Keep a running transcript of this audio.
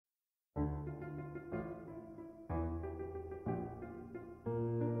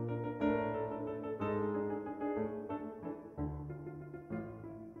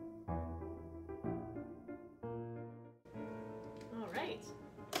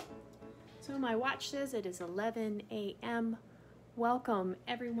So my watch says it is 11 a.m. Welcome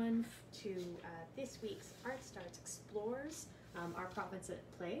everyone to this week's ArtStarts Explores, our Province at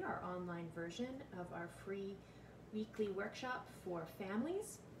Play, our online version of our free weekly workshop for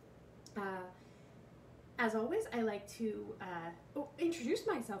families. As always, I like to introduce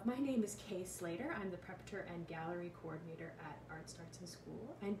myself. My name is Kay Slater. I'm the Preparator and Gallery Coordinator at ArtStarts in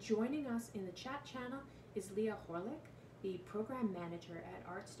School. And joining us in the chat channel is Leah Horlick, the Program Manager at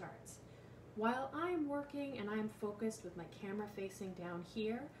ArtStarts. While I'm working and I'm focused with my camera facing down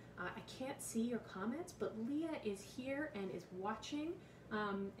here, I can't see your comments, but Leah is here and is watching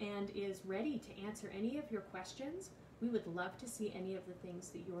and is ready to answer any of your questions. We would love to see any of the things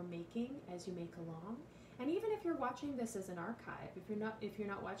that you're making as you make along. And even if you're watching this as an archive, if you're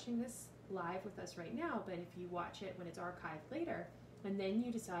not watching this live with us right now, but if you watch it when it's archived later, and then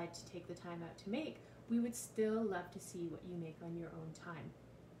you decide to take the time out to make, we would still love to see what you make on your own time.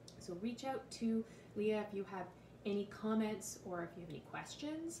 So reach out to Leah if you have any comments or if you have any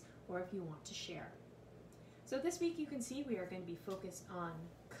questions or if you want to share. So this week you can see we are going to be focused on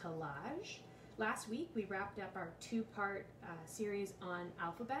collage. Last week we wrapped up our two-part series on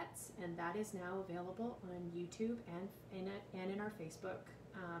alphabets, and that is now available on YouTube and in our Facebook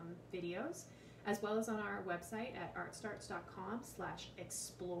videos, as well as on our website at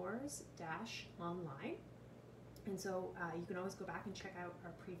artstarts.com/explores-online. And so you can always go back and check out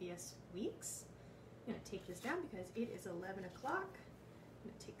our previous weeks. I'm going to take this down because it is 11 o'clock. I'm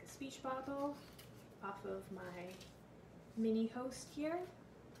going to take the speech bubble off of my mini host here.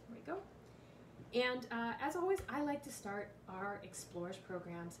 There we go. And as always, I like to start our Explores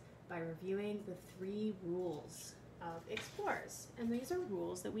programs by reviewing the 3 rules of Explores. And these are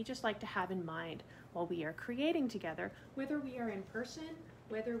rules that we just like to have in mind while we are creating together, whether we are in person,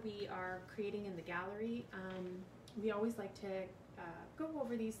 whether we are creating in the gallery. We always like to go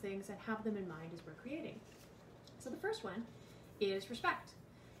over these things and have them in mind as we're creating. So the first one is respect.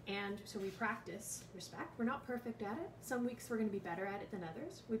 And so we practice respect. We're not perfect at it. Some weeks we're going to be better at it than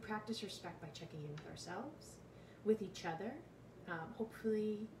others. We practice respect by checking in with ourselves, with each other.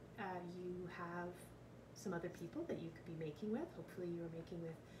 Hopefully you have some other people that you could be making with. Hopefully you're making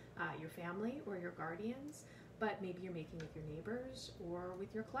with your family or your guardians, but maybe you're making with your neighbors or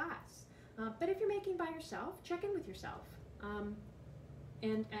with your class. But if you're making by yourself, check in with yourself and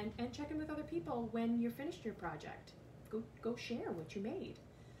check in with other people when you're finished your project. Go share what you made.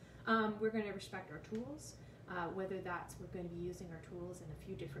 We're going to respect our tools, whether that's we're going to be using our tools in a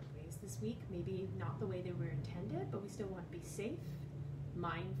few different ways this week, maybe not the way they were intended, but we still want to be safe,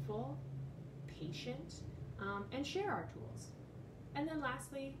 mindful, patient, and share our tools. And then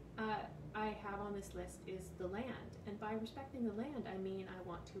lastly, I have on this list is the land. And by respecting the land, I mean I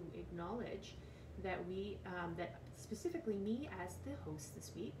want to acknowledge that that specifically me as the host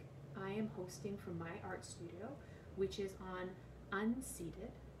this week, I am hosting from my art studio, which is on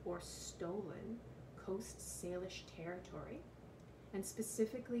unceded or stolen Coast Salish territory. And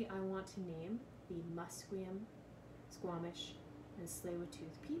specifically, I want to name the Musqueam, Squamish, and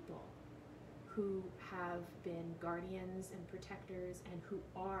Tsleil-Waututh people who have been guardians and protectors and who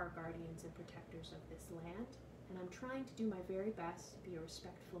are guardians and protectors of this land. And I'm trying to do my very best to be a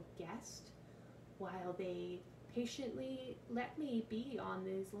respectful guest while they patiently let me be on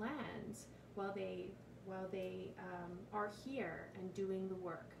these lands while they are here and doing the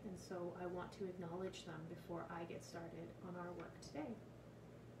work. And so I want to acknowledge them before I get started on our work today.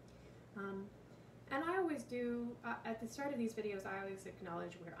 And I always do, at the start of these videos, I always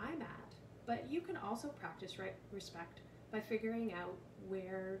acknowledge where I'm at. But you can also practice respect by figuring out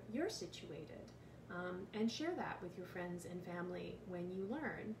where you're situated and share that with your friends and family when you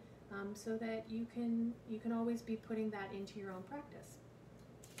learn, so that you can always be putting that into your own practice.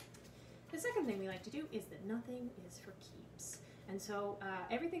 The second thing we like to do is that nothing is for keeps. And so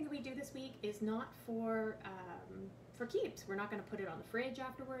everything that we do this week is not for keeps. We're not going to put it on the fridge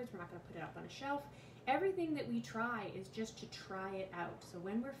afterwards. We're not going to put it up on a shelf. Everything that we try is just to try it out. So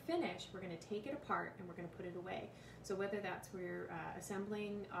when we're finished, we're going to take it apart and we're going to put it away. So whether that's we're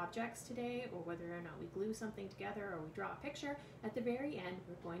assembling objects today, or whether or not we glue something together or we draw a picture, at the very end,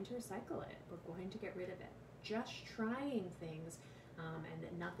 we're going to recycle it. We're going to get rid of it. Just trying things. And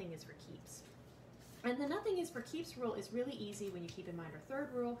that nothing is for keeps. And the nothing is for keeps rule is really easy when you keep in mind our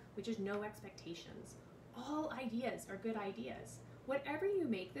third rule, which is no expectations. All ideas are good ideas. Whatever you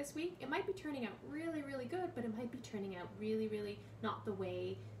make this week, it might be turning out really, really good, but it might be turning out really, really not the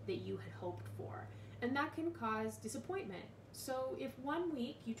way that you had hoped for. And that can cause disappointment. So if one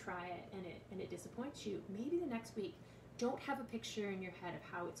week you try it and it disappoints you, maybe the next week, don't have a picture in your head of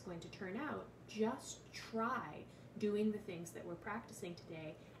how it's going to turn out. Just try doing the things that we're practicing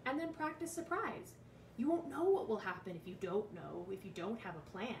today, and then practice surprise. You won't know what will happen if you don't know, if you don't have a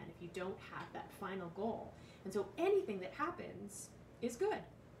plan, if you don't have that final goal. And so anything that happens is good.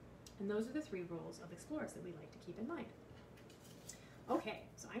 And those are the 3 rules of Explores that we like to keep in mind. Okay,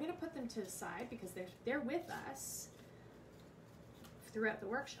 so I'm going to put them to the side because they're with us throughout the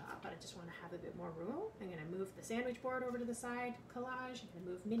workshop, but I just want to have a bit more room. I'm going to move the sandwich board over to the side, Collage. I'm going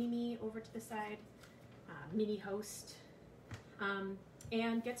to move Mini-Me over to the side, Mini Host,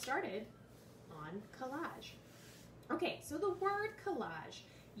 and get started on Collage. Okay, so the word collage,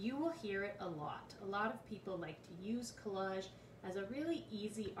 you will hear it a lot. A lot of people like to use collage as a really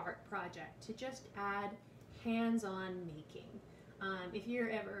easy art project to just add hands-on making. If you're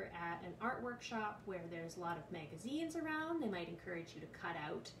ever at an art workshop where there's a lot of magazines around, they might encourage you to cut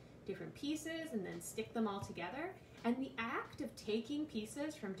out different pieces and then stick them all together. And the act of taking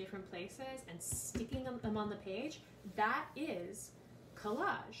pieces from different places and sticking them on the page, that is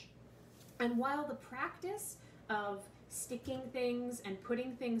collage. And while the practice of sticking things and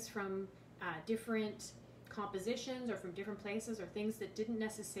putting things from different compositions or from different places or things that didn't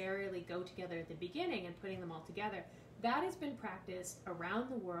necessarily go together at the beginning and putting them all together, that has been practiced around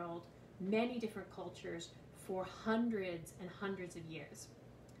the world, many different cultures, for hundreds and hundreds of years.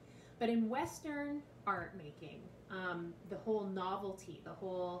 But in Western art making, the whole novelty, the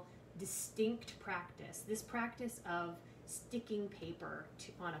whole distinct practice, this practice of sticking paper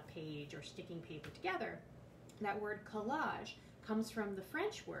on a page or sticking paper together, that word collage comes from the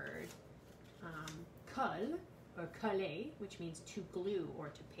French word colle or coller, which means to glue or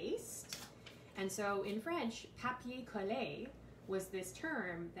to paste. And so in French, papier collé was this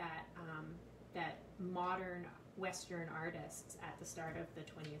term that that modern Western artists at the start of the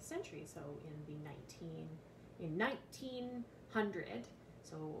 20th century, so in 1900,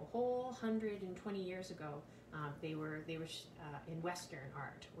 so a whole 120 years ago, they were in Western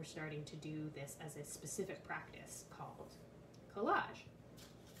art were starting to do this as a specific practice called collage.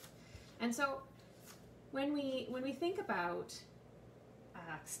 And so when we think about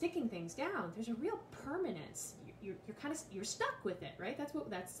sticking things down, there's a real permanence. You're stuck with it, right? That's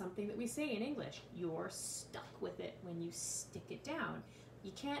something that we say in English. You're stuck with it when you stick it down.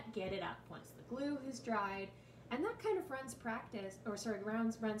 You can't get it up once the glue has dried, and that kind of runs counter.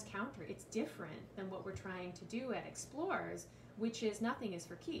 It's different than what we're trying to do at Explores, which is nothing is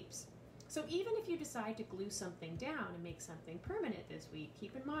for keeps. So even if you decide to glue something down and make something permanent this week,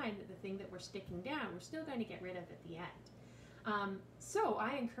 keep in mind that the thing that we're sticking down, we're still going to get rid of at the end. So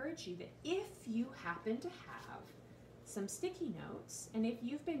I encourage you that if you happen to have some sticky notes, and if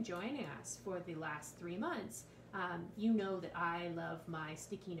you've been joining us for the last 3 months, you know that I love my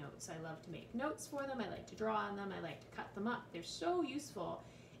sticky notes. I love to make notes for them. I like to draw on them. I like to cut them up. They're so useful.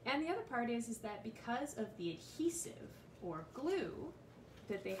 And the other part is that because of the adhesive or glue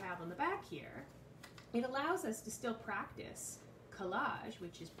that they have on the back here, it allows us to still practice collage,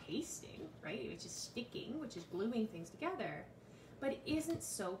 which is pasting, right? Which is sticking, which is gluing things together, but it isn't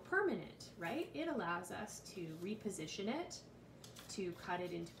so permanent, right? It allows us to reposition it, to cut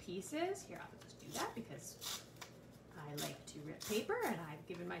it into pieces. Here, I'll just do that because I like to rip paper, and I've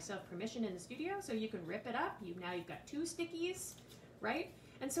given myself permission in the studio, so you can rip it up. Now you've got 2 stickies, right?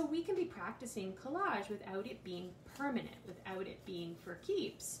 And so we can be practicing collage without it being permanent, without it being for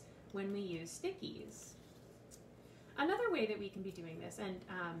keeps when we use stickies. Another way that we can be doing this, and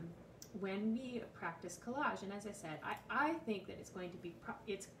when we practice collage, and as I said, I think that it's going to be,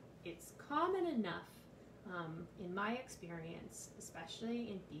 it's common enough in my experience,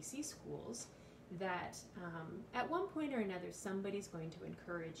 especially in BC schools, that at one point or another, somebody's going to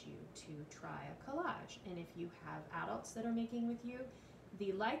encourage you to try a collage. And if you have adults that are making with you,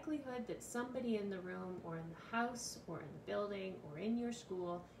 the likelihood that somebody in the room or in the house or in the building or in your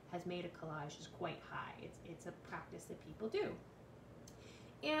school has made a collage is quite high. It's a practice that people do.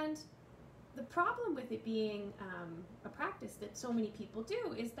 And the problem with it being a practice that so many people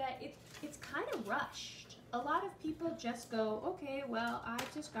do is that it's kind of rushed. A lot of people just go, okay, well,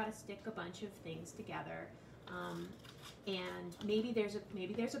 I've just got to stick a bunch of things together, and maybe there's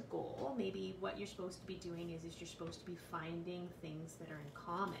a goal. Maybe what you're supposed to be doing is you're supposed to be finding things that are in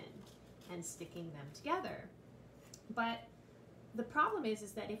common and sticking them together. But the problem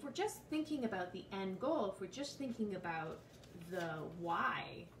is that if we're just thinking about the end goal, if we're just thinking about the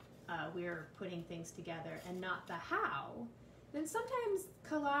why we're putting things together and not the how, then sometimes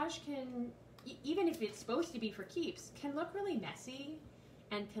collage can, even if it's supposed to be for keeps, can look really messy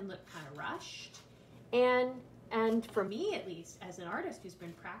and can look kind of rushed. And for me, at least, as an artist who's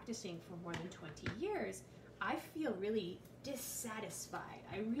been practicing for more than 20 years, I feel really dissatisfied.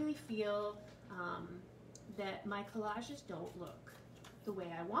 I really feel that my collages don't look the way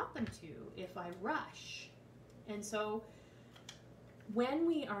I want them to if I rush. And so when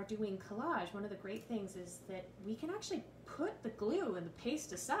we are doing collage, one of the great things is that we can actually put the glue and the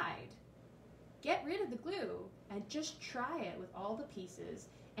paste aside, get rid of the glue, and just try it with all the pieces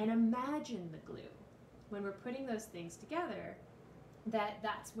and imagine the glue. When we're putting those things together,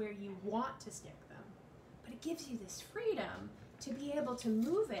 that's where you want to stick them. But it gives you this freedom to be able to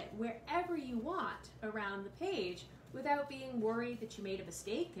move it wherever you want around the page without being worried that you made a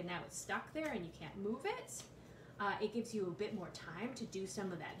mistake and now it's stuck there and you can't move it. It gives you a bit more time to do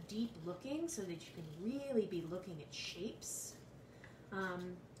some of that deep looking so that you can really be looking at shapes.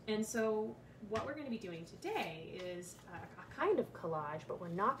 And so what we're going to be doing today is a kind of collage, but we're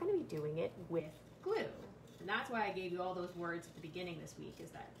not going to be doing it with glue. And that's why I gave you all those words at the beginning this week,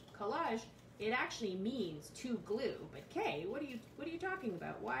 is that collage, it actually means to glue. But Kay, what are you talking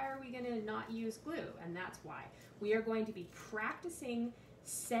about? Why are we going to not use glue? And that's why. We are going to be practicing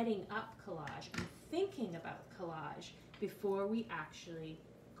setting up collage and thinking about collage before we actually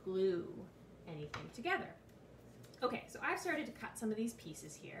glue anything together. Okay, so I've started to cut some of these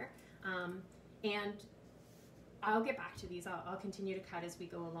pieces here, and I'll get back to these. I'll continue to cut as we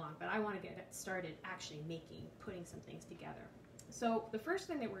go along, but I want to get started actually putting some things together. So the first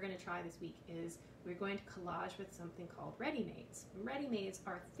thing that we're going to try this week is we're going to collage with something called ready-mades. Ready-mades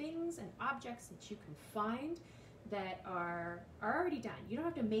are things and objects that you can find that are already done. You don't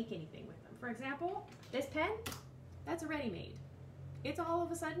have to make anything with them. For example, this pen, that's a ready-made. It's all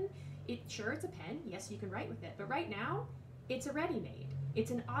of a sudden, sure, it's a pen. Yes, you can write with it, but right now, it's a ready-made.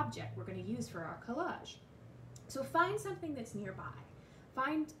 It's an object we're going to use for our collage. So find something that's nearby.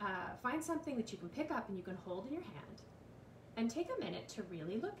 Find something that you can pick up and you can hold in your hand, and take a minute to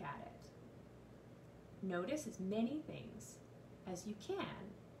really look at it. Notice as many things as you can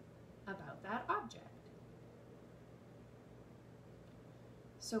about that object.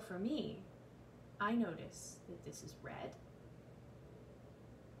 So for me, I notice that this is red.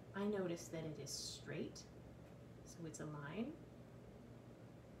 I notice that it is straight, so it's a line.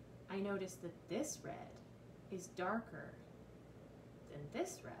 I notice that this red is darker than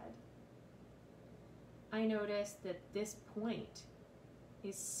this red. I notice that this point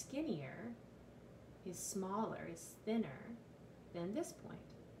is skinnier, is smaller, is thinner than this point.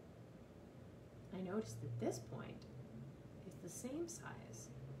 I notice that this point is the same size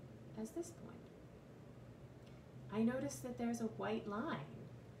as this point. I notice that there's a white line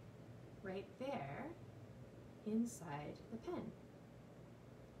right there inside the pen.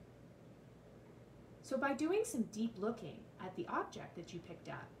 So by doing some deep looking at the object that you picked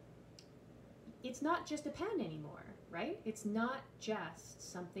up, it's not just a pen anymore, right? It's not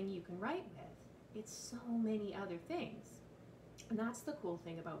just something you can write with. It's so many other things. And that's the cool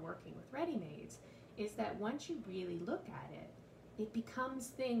thing about working with ready-mades, is that once you really look at it, it becomes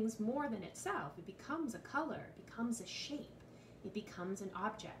things more than itself. It becomes a color, it becomes a shape, it becomes an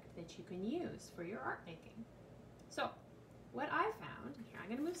object that you can use for your art making. So what I found, here I'm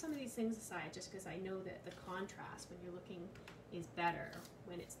going to move some of these things aside just because I know that the contrast when you're looking is better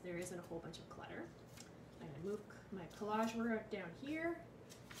when there isn't a whole bunch of clutter. I'm going to move my collage work down here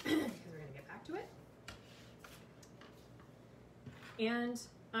because we're going to get back to it. And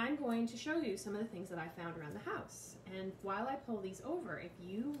I'm going to show you some of the things that I found around the house. And while I pull these over, if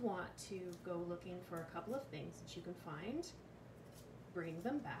you want to go looking for a couple of things that you can find, bring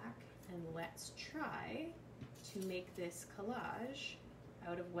them back and let's try to make this collage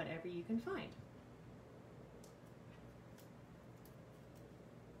out of whatever you can find.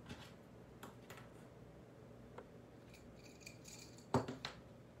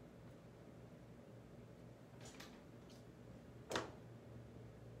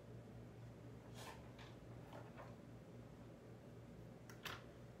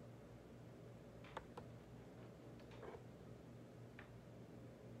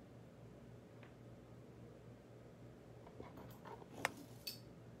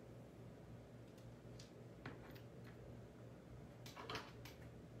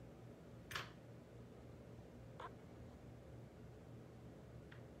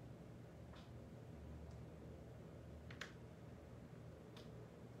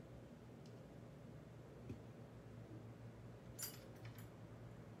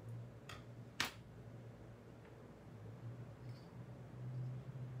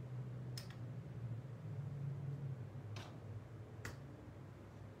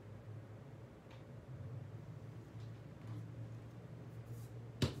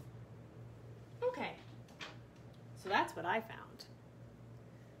 Okay, so that's what I found.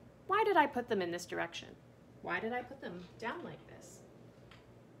 Why did I put them in this direction? Why did I put them down like this?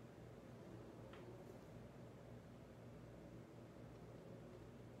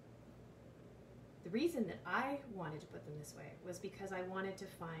 The reason that I wanted to put them this way was because I wanted to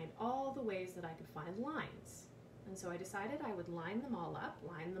find all the ways that I could find lines. And so I decided I would line them all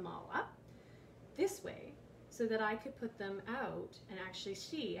up this way so that I could put them out and actually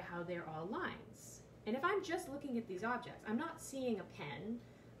see how they're all lines. And if I'm just looking at these objects, I'm not seeing a pen,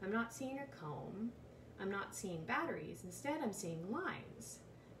 I'm not seeing a comb, I'm not seeing batteries. Instead, I'm seeing lines.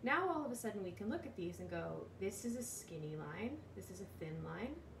 Now all of a sudden we can look at these and go, this is a skinny line, this is a thin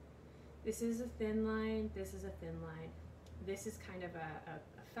line, this is a thin line, this is a thin line, this is kind of a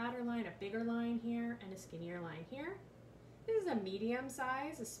fatter line, a bigger line here, and a skinnier line here. This is a medium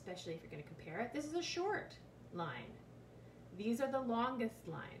size, especially if you're going to compare it. This is a short line. These are the longest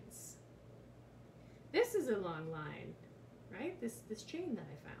lines. This is a long line, right? This chain that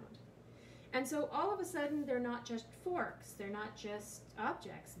I found. And so all of a sudden, they're not just forks, they're not just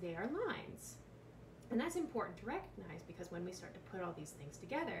objects, they are lines. And that's important to recognize, because when we start to put all these things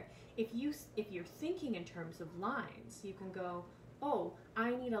together, if you're thinking in terms of lines, you can go, oh,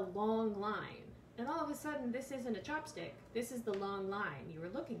 I need a long line. And all of a sudden, this isn't a chopstick, this is the long line you were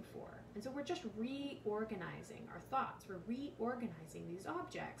looking for. And so we're just reorganizing our thoughts, we're reorganizing these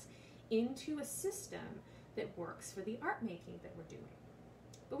objects into a system that works for the art making that we're doing.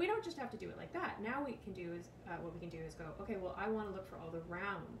 But we don't just have to do it like that. Now what we can do is go, okay, well, I want to look for all the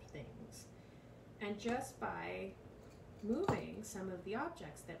round things. And just by moving some of the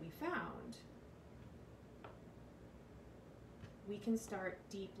objects that we found, we can start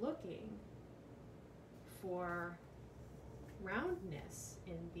deep looking for roundness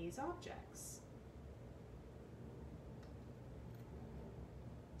in these objects.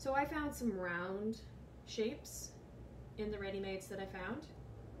 So I found some round shapes in the ready-mades that I found.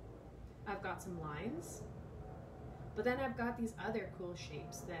 I've got some lines, but then I've got these other cool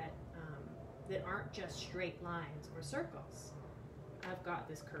shapes that aren't just straight lines or circles. I've got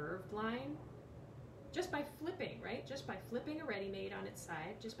this curved line, just by flipping, right? Just by flipping a ready-made on its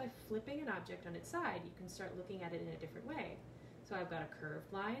side, just by flipping an object on its side, you can start looking at it in a different way. So I've got a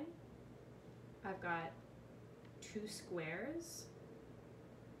curved line, I've got two squares,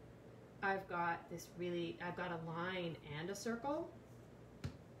 I've got a line and a circle.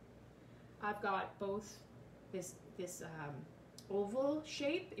 I've got both this oval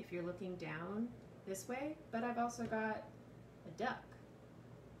shape if you're looking down this way, but I've also got a duck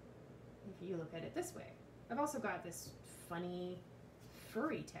if you look at it this way. I've also got this funny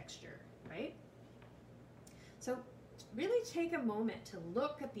furry texture, right? So really take a moment to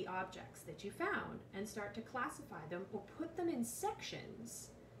look at the objects that you found and start to classify them or put them in sections,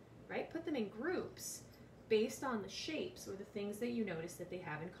 right? Put them in groups based on the shapes or the things that you notice that they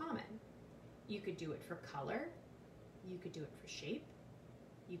have in common. You could do it for color, you could do it for shape,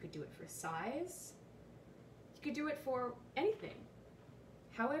 you could do it for size, you could do it for anything.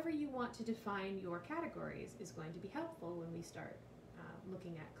 However you want to define your categories is going to be helpful when we start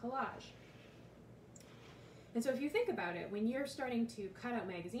looking at collage. And so if you think about it, when you're starting to cut out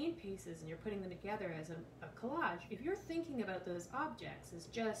magazine pieces and you're putting them together as a collage, if you're thinking about those objects as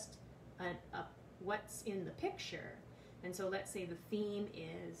just what's in the picture, and so let's say the theme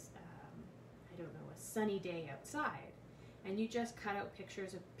is I don't know, a sunny day outside, and you just cut out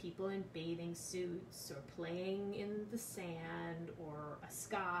pictures of people in bathing suits or playing in the sand or a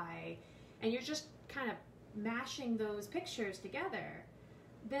sky, and you're just kind of mashing those pictures together,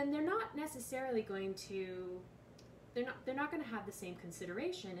 then they're not necessarily going to, they're not going to have the same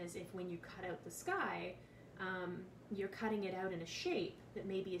consideration as if when you cut out the sky, you're cutting it out in a shape that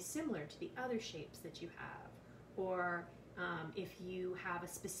maybe is similar to the other shapes that you have, or if you have a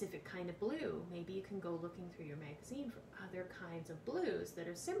specific kind of blue, maybe you can go looking through your magazine for other kinds of blues that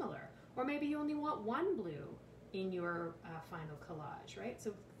are similar. Or maybe you only want one blue in your final collage, right?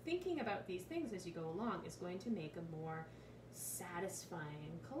 So thinking about these things as you go along is going to make a more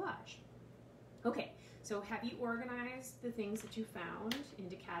satisfying collage. Okay, so have you organized the things that you found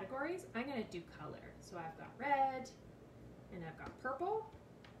into categories? I'm going to do color. So I've got red, and I've got purple,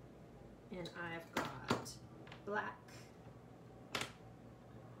 and I've got black.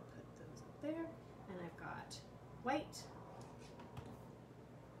 There, and I've got white,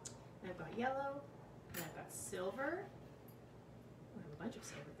 and I've got yellow, and I've got silver. I have a bunch of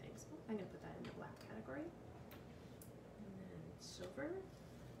silver things. Oh, I'm going to put that in the black category. And then silver,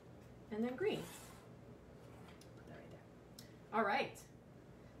 and then green. Put that right there. All right.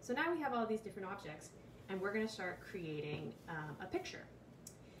 So now we have all these different objects, and we're going to start creating a picture.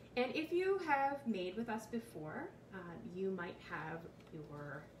 And if you have made with us before, you might have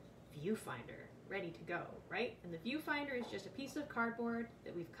your viewfinder ready to go, right? And the viewfinder is just a piece of cardboard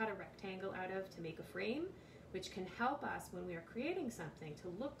that we've cut a rectangle out of to make a frame which can help us when we are creating something to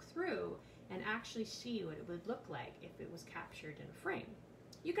look through and actually see what it would look like if it was captured in a frame.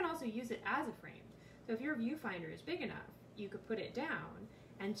 You can also use it as a frame. So if your viewfinder is big enough, you could put it down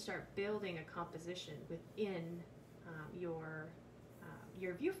and start building a composition within your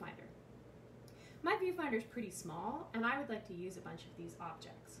viewfinder. My viewfinder is pretty small, and I would like to use a bunch of these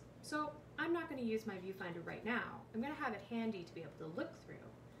objects. So I'm not going to use my viewfinder right now. I'm going to have it handy to be able to look through,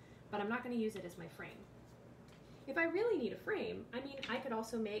 but I'm not going to use it as my frame. If I really need a frame, I could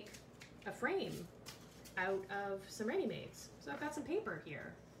also make a frame out of some ready-mades. So I've got some paper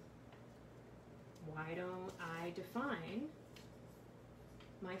here. Why don't I define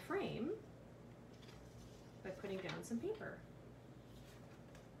my frame by putting down some paper?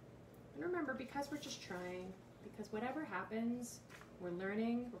 And remember, because we're just trying, because whatever happens, we're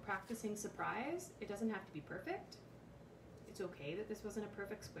learning, we're practicing surprise, it doesn't have to be perfect. It's okay that this wasn't a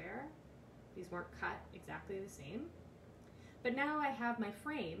perfect square. These weren't cut exactly the same. But now I have my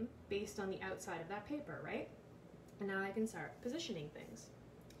frame based on the outside of that paper, right? And now I can start positioning things.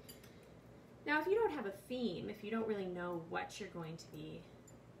 Now, if you don't have a theme, if you don't really know what you're going to be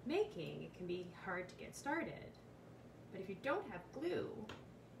making, it can be hard to get started. But if you don't have glue,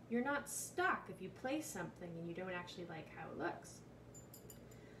 you're not stuck if you place something and you don't actually like how it looks.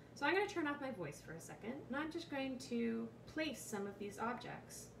 So I'm going to turn off my voice for a second, and I'm just going to place some of these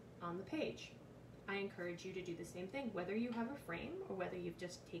objects on the page. I encourage you to do the same thing, whether you have a frame or whether you've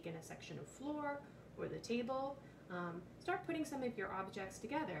just taken a section of floor or the table. Start putting some of your objects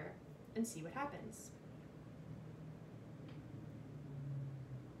together and see what happens.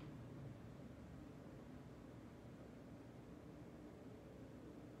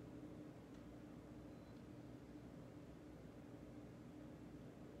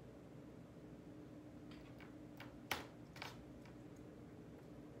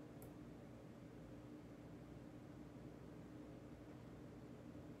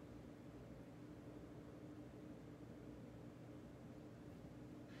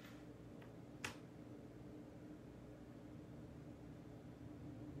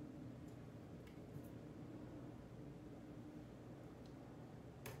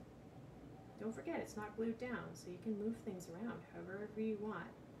 Don't forget, it's not glued down, so you can move things around however you want.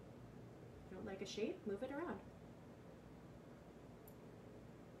 If you don't like a shape, move it around.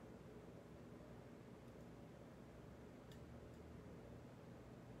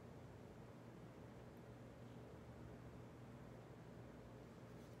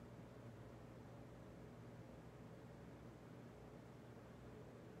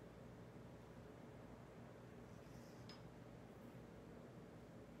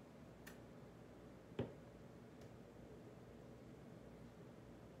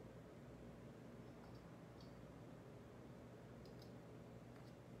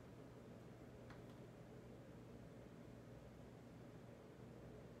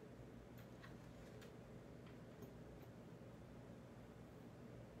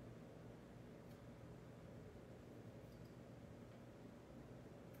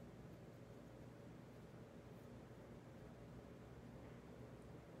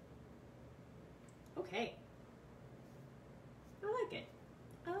 Okay, I like it.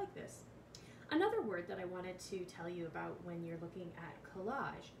 I like this. Another word that I wanted to tell you about when you're looking at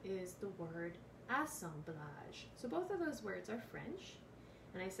collage is the word assemblage. So both of those words are French,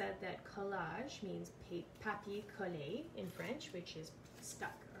 and I said that collage means papier collé in French, which is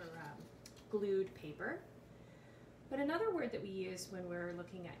stuck or glued paper. But another word that we use when we're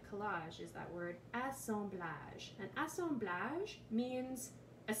looking at collage is that word assemblage. And assemblage means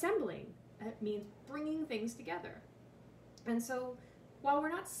assembling. It means bringing things together. And so while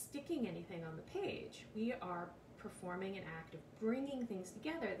we're not sticking anything on the page, we are performing an act of bringing things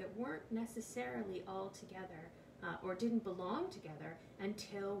together that weren't necessarily all together or didn't belong together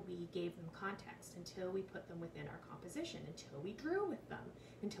until we gave them context, until we put them within our composition, until we drew with them,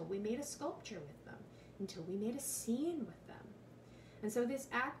 until we made a sculpture with them, until we made a scene with them. And so this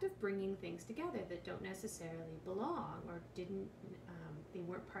act of bringing things together that don't necessarily belong or they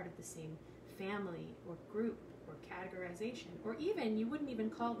weren't part of the same family or group or categorization, or even, you wouldn't even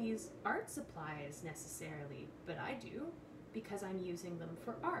call these art supplies necessarily, but I do because I'm using them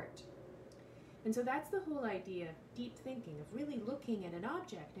for art. And so that's the whole idea of deep thinking, of really looking at an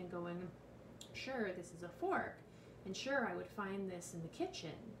object and going, sure, this is a fork, and sure, I would find this in the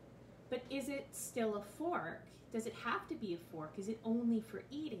kitchen, but is it still a fork? Does it have to be a fork? Is it only for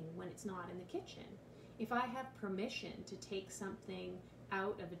eating when it's not in the kitchen? If I have permission to take something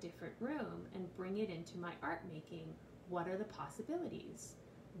out of a different room and bring it into my art making, what are the possibilities?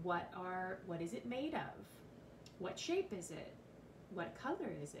 What is it made of? What shape is it? What color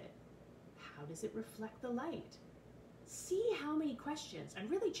is it? How does it reflect the light? See how many questions, and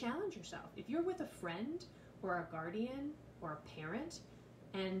really challenge yourself. If you're with a friend or a guardian or a parent,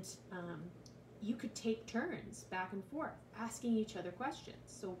 and you could take turns back and forth asking each other questions.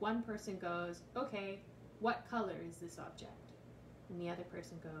 So one person goes, okay, what color is this object? And the other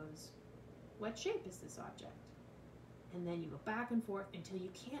person goes, what shape is this object? And then you go back and forth until you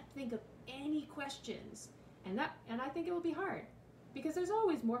can't think of any questions. And I think it will be hard, because there's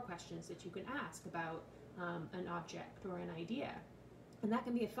always more questions that you can ask about an object or an idea. And that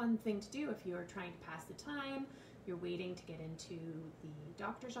can be a fun thing to do if you're trying to pass the time, you're waiting to get into the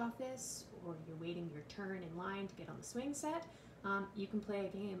doctor's office, or you're waiting your turn in line to get on the swing set. You can play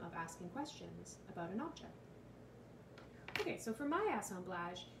a game of asking questions about an object. Okay, so for my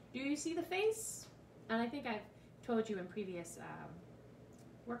assemblage, do you see the face? And I think I've told you in previous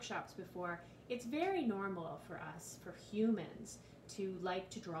workshops before, it's very normal for us, for humans, to like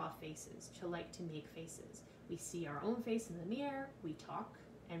to draw faces, to like to make faces. We see our own face in the mirror, we talk,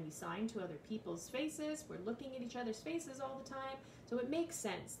 and we sign to other people's faces. We're looking at each other's faces all the time. So it makes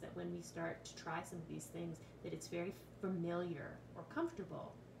sense that when we start to try some of these things, that it's very familiar or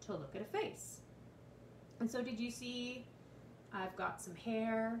comfortable to look at a face. And so did you see, I've got some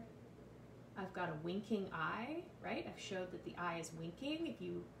hair, I've got a winking eye, right? I've showed that the eye is winking. If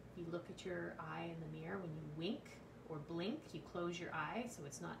you look at your eye in the mirror, when you wink or blink, you close your eye, so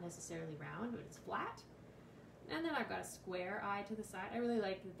it's not necessarily round, but it's flat. And then I've got a square eye to the side. I really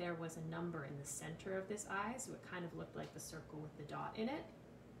liked that there was a number in the center of this eye, so it kind of looked like the circle with the dot in it.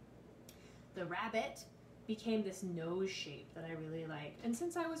 The rabbit became this nose shape that I really liked. And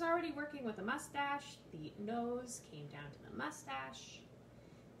since I was already working with a mustache, the nose came down to the mustache.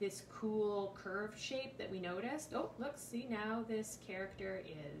 This cool curved shape that we noticed. Oh, look, see, now this character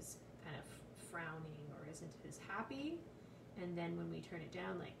is kind of frowning or isn't as happy. And then when we turn it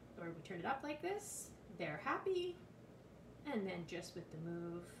down or we turn it up like this, they're happy. And then just with the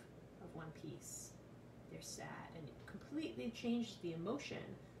move of one piece, they're sad. And it completely changes the emotion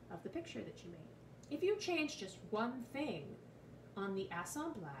of the picture that you made. If you change just one thing on the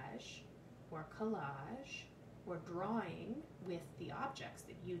assemblage or collage or drawing with the objects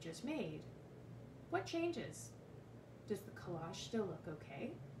that you just made, what changes? Does the collage still look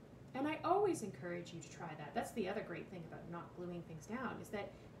okay? And I always encourage you to try that. That's the other great thing about not gluing things down, is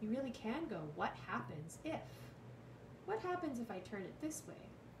that you really can go, what happens if? What happens if I turn it this way?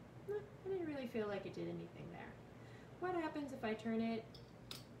 I didn't really feel like it did anything there. What happens if I turn it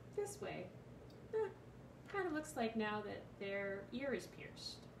this way? Kind of looks like now that their ear is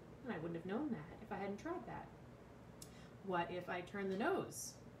pierced. And I wouldn't have known that if I hadn't tried that. What if I turn the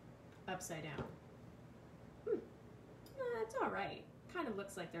nose upside down? It's all right. Kind of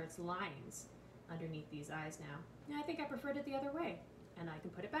looks like there's lines underneath these eyes now. And I think I preferred it the other way, and I can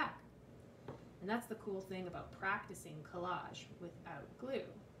put it back. And that's the cool thing about practicing collage without glue,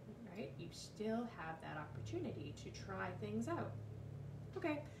 right? You still have that opportunity to try things out.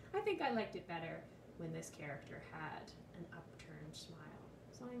 Okay, I think I liked it better when this character had an upturned smile.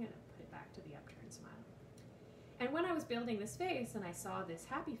 So I'm gonna put it back to the upturned smile. And when I was building this face and I saw this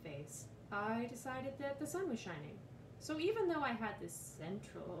happy face, I decided that the sun was shining. So even though I had this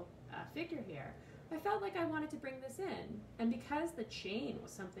central figure here, I felt like I wanted to bring this in. And because the chain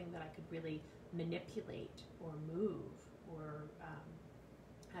was something that I could really manipulate or move or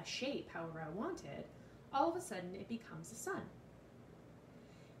shape however I wanted, all of a sudden it becomes a sun.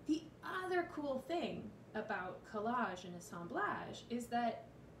 The other cool thing about collage and assemblage is that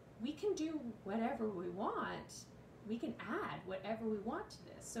we can do whatever we want. We can add whatever we want to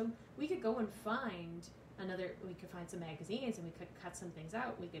this. So we could go and find we could find some magazines and we could cut some things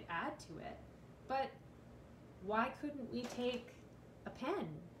out, we could add to it. But why couldn't we take a pen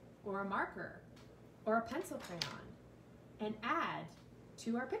or a marker or a pencil crayon and add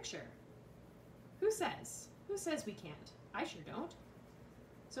to our picture? Who says? Who says we can't? I sure don't.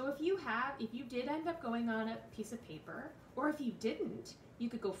 So if you did end up going on a piece of paper, or if you didn't, you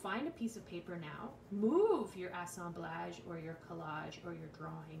could go find a piece of paper now, move your assemblage or your collage or your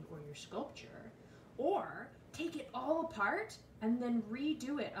drawing or your sculpture, or take it all apart and then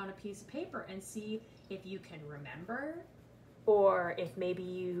redo it on a piece of paper and see if you can remember, or if maybe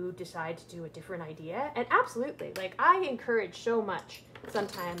you decide to do a different idea. And absolutely, like, I encourage so much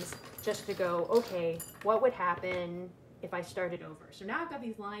sometimes just to go, okay, what would happen if I started over? So now I've got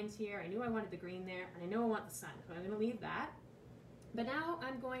these lines here. I knew I wanted the green there, and I know I want the sun, so I'm going to leave that. But now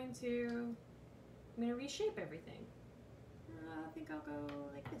I'm going to reshape everything. I think I'll go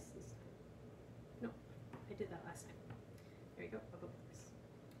like this time. No, I did that last time. There you go. I'll go like this.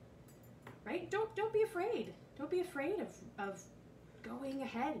 Right? Don't be afraid. Don't be afraid of going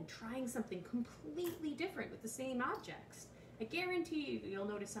ahead and trying something completely different with the same objects. I guarantee you, you'll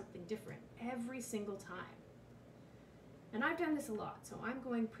notice something different every single time. And I've done this a lot, so I'm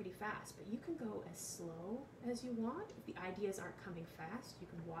going pretty fast, but you can go as slow as you want. If the ideas aren't coming fast, you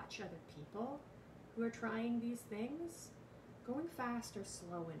can watch other people who are trying these things. Going fast or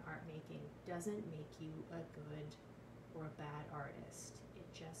slow in art making doesn't make you a good or a bad artist. It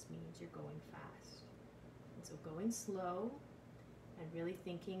just means you're going fast. And so going slow and really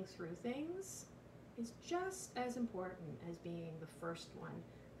thinking through things is just as important as being the first one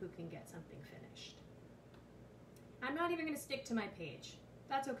who can get something finished. I'm not even going to stick to my page.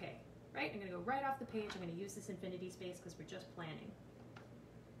 That's okay, right? I'm going to go right off the page. I'm going to use this infinity space because we're just planning.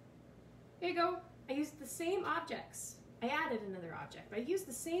 There you go. I used the same objects. I added another object, but I used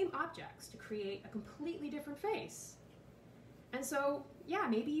the same objects to create a completely different face. And so, yeah,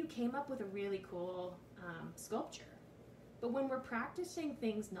 maybe you came up with a really cool sculpture. But when we're practicing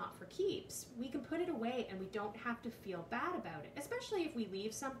things not for keeps, we can put it away and we don't have to feel bad about it, especially if we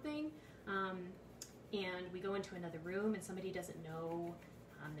leave something and we go into another room and somebody doesn't know,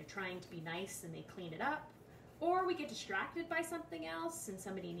 they're trying to be nice and they clean it up, or we get distracted by something else and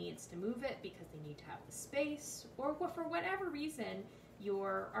somebody needs to move it because they need to have the space, or for whatever reason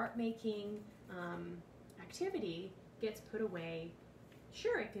your art making activity gets put away.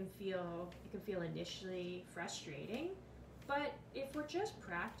 Sure, it can feel initially frustrating, but if we're just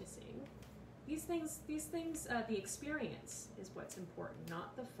practicing, these things, the experience is what's important,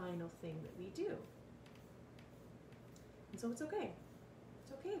 not the final thing that we do. And so it's okay.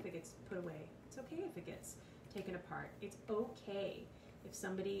 It's okay if it gets put away. It's okay if it gets taken apart. It's okay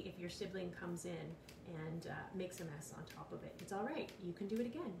if your sibling comes in and makes a mess on top of it. It's all right. You can do it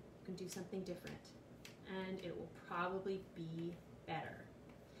again. You can do something different. And it will probably be better.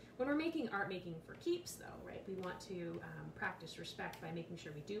 When we're making art making for keeps, though, right, we want to practice respect by making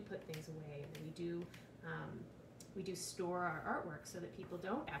sure we do put things away, and we do store our artwork so that people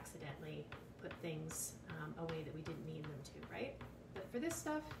don't accidentally put things away that we didn't mean them to, right? But for this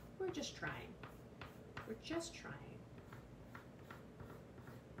stuff, we're just trying. We're just trying.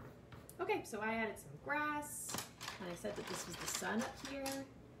 Okay, so I added some grass, and I said that this was the sun up here,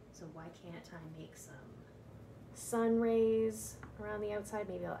 so why can't I make some sun rays around the outside?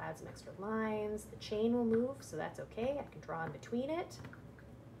 Maybe I'll add some extra lines. The chain will move, so that's okay. I can draw in between it.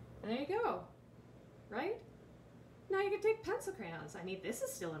 And there you go, right? Now you can take pencil crayons. I mean, this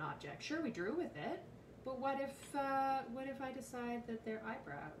is still an object. Sure, we drew with it, but what if I decide that they're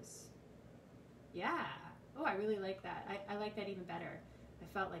eyebrows? Yeah. Oh, I really like that. I like that even better. I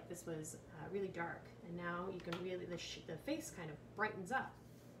felt like this was really dark, and now you can really, the face kind of brightens up.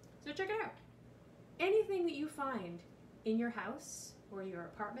 So check it out. Anything that you find in your house or your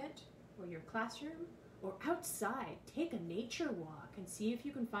apartment or your classroom or outside, take a nature walk and see if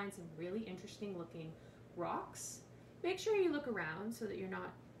you can find some really interesting looking rocks. Make sure you look around so that you're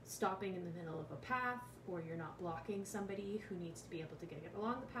not stopping in the middle of a path, or you're not blocking somebody who needs to be able to get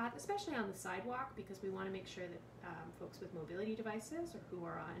along the path, especially on the sidewalk, because we want to make sure that folks with mobility devices or who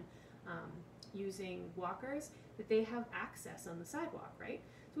are on using walkers, that they have access on the sidewalk, right?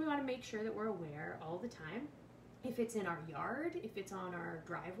 So we want to make sure that we're aware all the time. If it's in our yard, if it's on our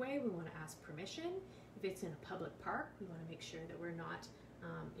driveway, we want to ask permission. If it's in a public park, we want to make sure that we're not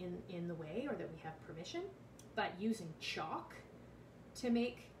in the way, or that we have permission. But using chalk to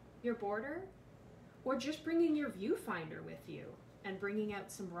make your border, or just bringing your viewfinder with you and bringing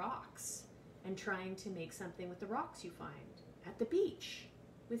out some rocks and trying to make something with the rocks you find at the beach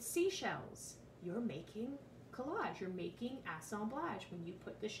with seashells, you're making collage, you're making assemblage when you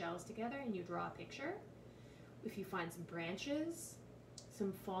put the shells together and you draw a picture. If you find some branches,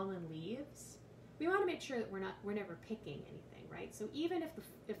 some fallen leaves, we want to make sure that we're never picking anything, right? So even if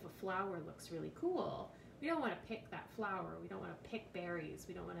a flower looks really cool, we don't want to pick that flower. We don't want to pick berries.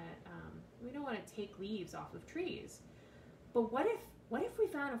 We don't want to take leaves off of trees. But what if we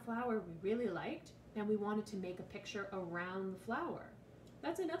found a flower we really liked and we wanted to make a picture around the flower?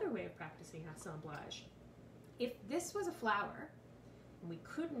 That's another way of practicing assemblage. If this was a flower and we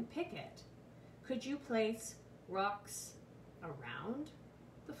couldn't pick it, could you place rocks around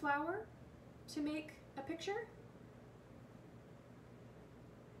the flower to make a picture?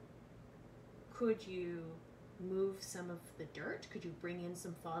 Could you move some of the dirt? Could you bring in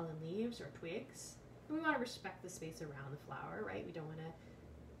some fallen leaves or twigs? And we want to respect the space around the flower, right? We don't want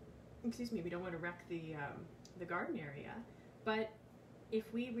to wreck the garden area. But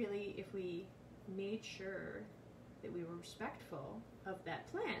if we made sure that we were respectful of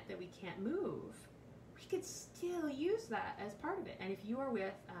that plant that we can't move, we could still use that as part of it. And if you are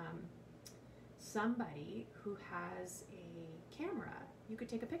with somebody who has a camera, you could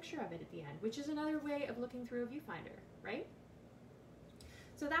take a picture of it at the end, which is another way of looking through a viewfinder, right?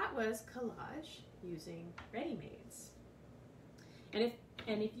 So that was collage using ready-mades. And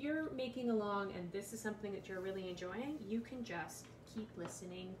if you're making along and this is something that you're really enjoying, you can just keep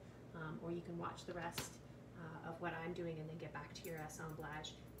listening, or you can watch the rest of what I'm doing and then get back to your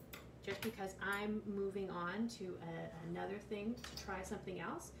assemblage. Just because I'm moving on to another thing to try something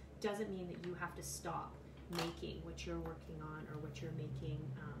else doesn't mean that you have to stop making what you're working on or what you're making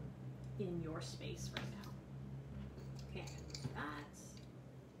in your space right now. Okay, I'm gonna do that.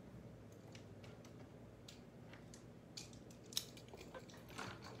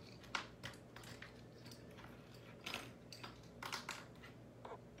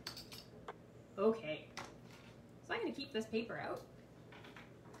 Okay, so I'm going to keep this paper out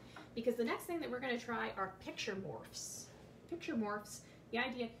because the next thing that we're going to try are picture morphs. Picture morphs, the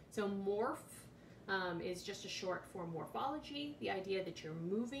idea, so morph is just a short for morphology, the idea that you're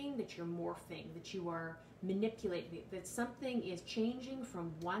moving, that you're morphing, that you are manipulating, that something is changing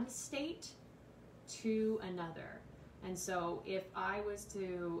from one state to another. And so if I was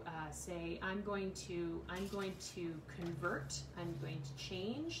to say I'm going to convert, I'm going to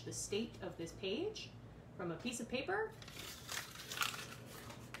change the state of this page from a piece of paper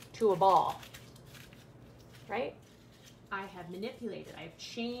to a ball, right? I have manipulated, I have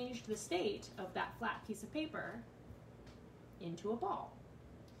changed the state of that flat piece of paper into a ball.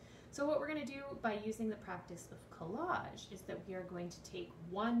 So what we're going to do by using the practice of collage is that we are going to take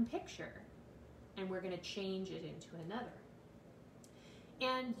one picture and we're going to change it into another.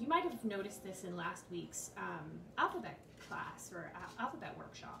 And you might have noticed this in last week's alphabet class or alphabet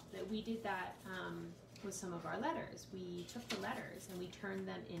workshop, that we did that with some of our letters. We took the letters and we turned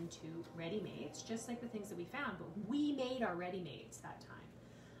them into ready-mades, just like the things that we found, but we made our ready-mades that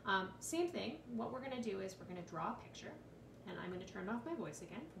time. Same thing, what we're going to do is we're going to draw a picture, and I'm going to turn off my voice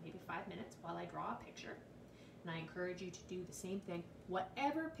again for maybe 5 minutes while I draw a picture. And I encourage you to do the same thing,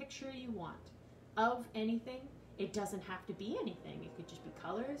 whatever picture you want. Of anything. It doesn't have to be anything. It could just be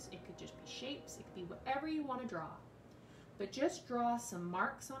colors, it could just be shapes, it could be whatever you want to draw. But just draw some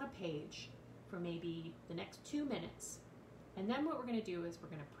marks on a page for maybe the next 2 minutes. And then what we're going to do is we're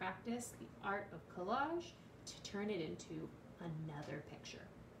going to practice the art of collage to turn it into another picture.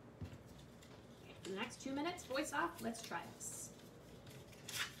 Okay, for the next 2 minutes, voice off, let's try this.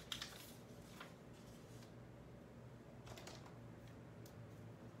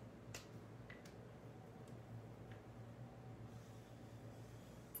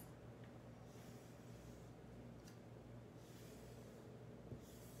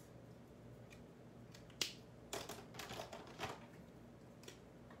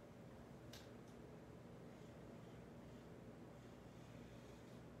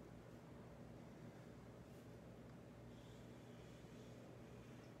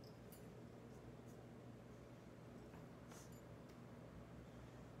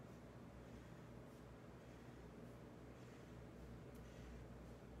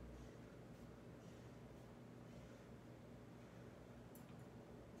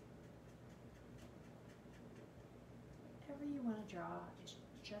 Whatever you want to draw is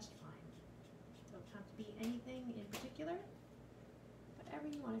just fine. It doesn't have to be anything in particular, whatever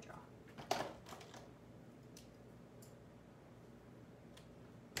you want to draw.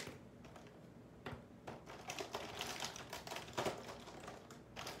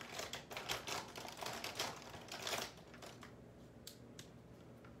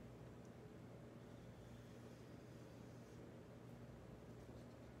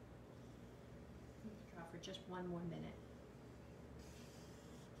 Draw for just 1 more minute.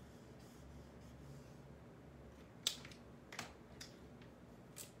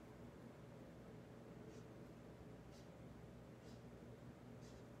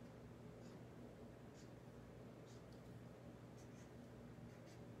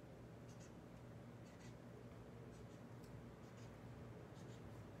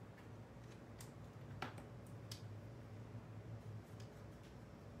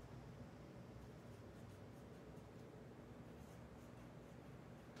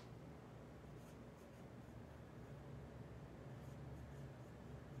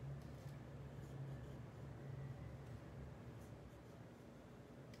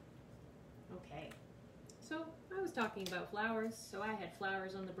 Okay, so I was talking about flowers, so I had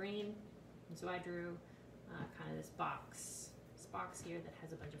flowers on the brain, and so I drew kind of this box here that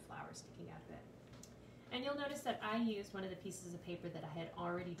has a bunch of flowers sticking out of it. And you'll notice that I used one of the pieces of paper that I had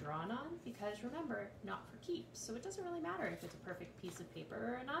already drawn on, because remember, not for keeps, so it doesn't really matter if it's a perfect piece of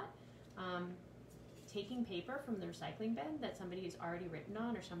paper or not. Taking paper from the recycling bin that somebody has already written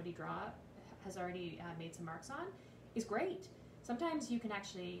on or somebody has already made some marks on is great. sometimes you can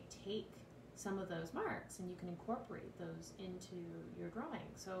actually take some of those marks and you can incorporate those into your drawing.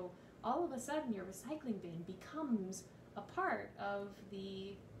 So all of a sudden your recycling bin becomes a part of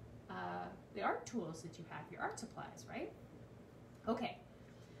the art tools that you have, your art supplies, right? Okay,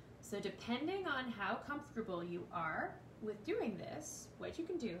 so depending on how comfortable you are with doing this, what you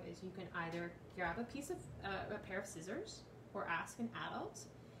can do is you can either grab a pair of scissors or ask an adult,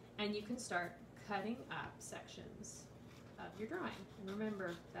 and you can start cutting up sections of your drawing. And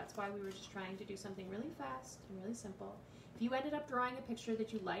remember, that's why we were just trying to do something really fast and really simple. If you ended up drawing a picture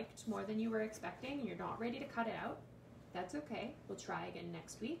that you liked more than you were expecting and you're not ready to cut it out, that's okay. We'll try again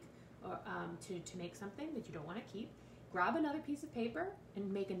next week or, to make something that you don't want to keep. Grab another piece of paper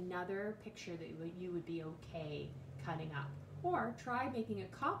and make another picture that you would be okay cutting up. Or try making a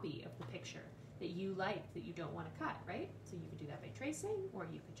copy of the picture that you like that you don't want to cut, right? So you could do that by tracing, or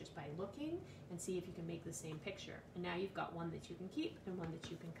you could just by looking and see if you can make the same picture. And now you've got one that you can keep and one that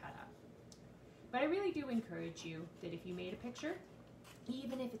you can cut up. But I really do encourage you that if you made a picture,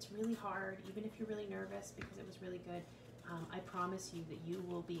 even if it's really hard, even if you're really nervous because it was really good, I promise you that you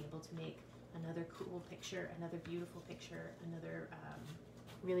will be able to make another cool picture, another beautiful picture, another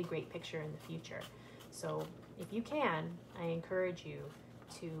really great picture in the future. So if you can, I encourage you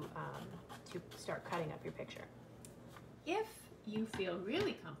to start cutting up your picture. If you feel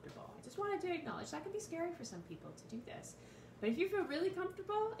really comfortable, I just wanted to acknowledge that can be scary for some people to do this. But if you feel really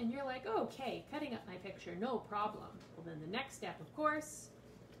comfortable and you're like, okay, cutting up my picture, no problem. Well, then the next step, of course,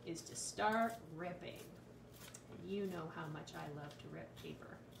 is to start ripping. And you know how much I love to rip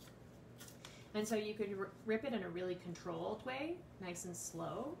paper. And so you could rip it in a really controlled way, nice and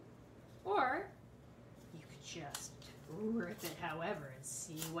slow, or you could just rip it however and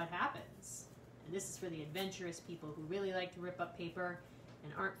see what happens. And this is for the adventurous people who really like to rip up paper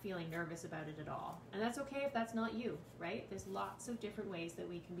and aren't feeling nervous about it at all. And that's okay if that's not you, right? There's lots of different ways that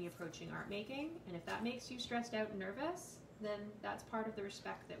we can be approaching art making, and if that makes you stressed out and nervous, then that's part of the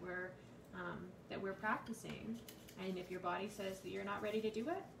respect that we're practicing. And if your body says that you're not ready to do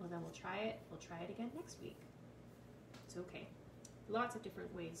it, well then we'll try it again next week. It's okay. Lots of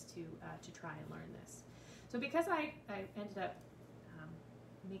different ways to try and learn this. So because I ended up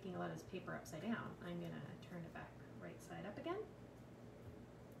making a lot of this paper upside down, I'm going to turn it back right side up again,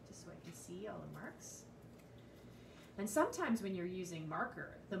 just so I can see all the marks. And sometimes when you're using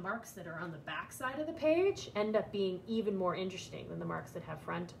marker, the marks that are on the back side of the page end up being even more interesting than the marks that have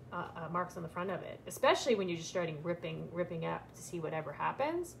marks on the front of it, especially when you're just starting ripping up to see whatever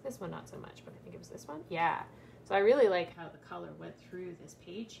happens. This one not so much, but I think it was this one. Yeah. So I really like how the color went through this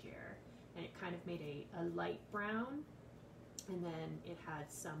page here, and it kind of made a light brown, and then it had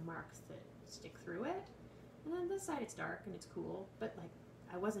some marks that stick through it. And then this side it's dark and it's cool, but like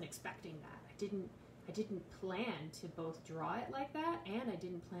I wasn't expecting that. I didn't plan to both draw it like that, and I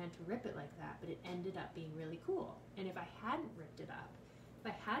didn't plan to rip it like that, but it ended up being really cool. And if I hadn't ripped it up,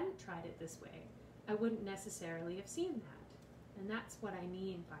 if I hadn't tried it this way, I wouldn't necessarily have seen that. And that's what I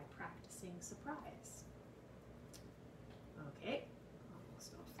mean by practicing surprise. Okay,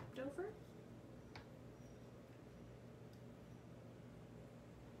 almost all flipped over.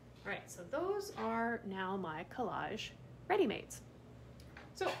 All right, so those are now my collage ready-mades.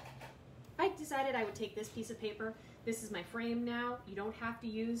 So I decided I would take this piece of paper. This is my frame now. You don't have to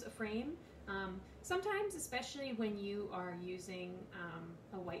use a frame. Sometimes, especially when you are using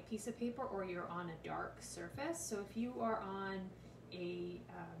a white piece of paper or you're on a dark surface. So if you are on a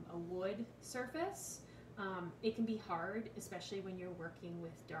wood surface, it can be hard, especially when you're working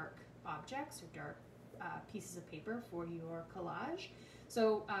with dark objects or dark pieces of paper for your collage.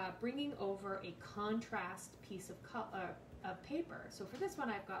 So bringing over a contrast piece of paper. So for this one,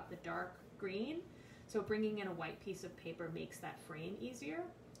 I've got the dark green. So bringing in a white piece of paper makes that frame easier.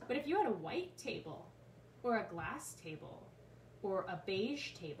 But if you had a white table or a glass table or a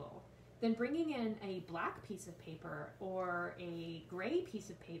beige table, then bringing in a black piece of paper or a gray piece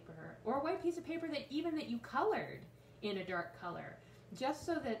of paper or a white piece of paper that you colored in a dark color, just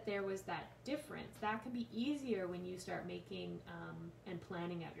so that there was that difference, that can be easier when you start making and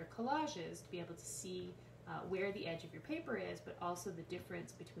planning out your collages, to be able to see where the edge of your paper is, but also the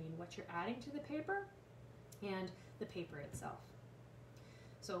difference between what you're adding to the paper and the paper itself.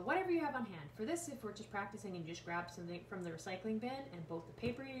 So whatever you have on hand. For this, if we're just practicing and you just grab something from the recycling bin and both the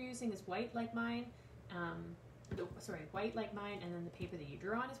paper you're using is white like mine, white like mine, and then the paper that you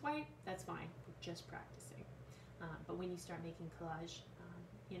drew on is white, that's fine. We're just practicing. But when you start making collage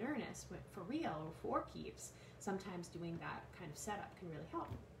in earnest, for real or for keeps, sometimes doing that kind of setup can really help.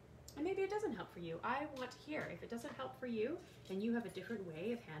 And maybe it doesn't help for you. I want to hear. If it doesn't help for you and you have a different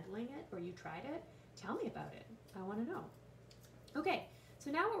way of handling it or you tried it, tell me about it. I want to know. Okay,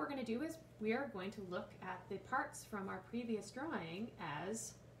 so now what we're going to do is we are going to look at the parts from our previous drawing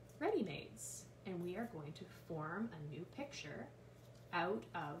as ready-mades, and we are going to form a new picture out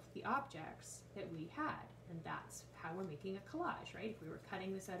of the objects that we had, and that's how we're making a collage, right? If we were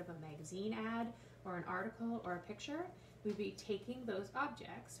cutting this out of a magazine ad or an article or a picture, we'd be taking those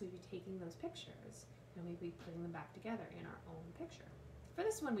objects, we'd be taking those pictures, and we'd be putting them back together in our own picture. For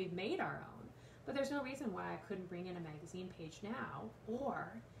this one, we've made our own, but there's no reason why I couldn't bring in a magazine page now,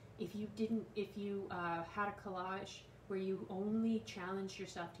 or if you had a collage where you only challenged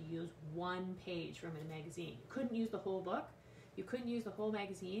yourself to use one page from a magazine. You couldn't use the whole book, you couldn't use the whole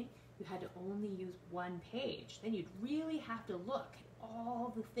magazine, you had to only use one page. Then you'd really have to look at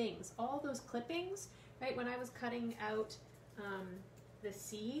all the things, all those clippings, right? When I was cutting out the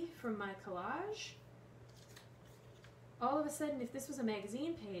sea from my collage, all of a sudden, if this was a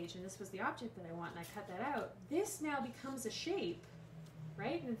magazine page and this was the object that I want and I cut that out, this now becomes a shape,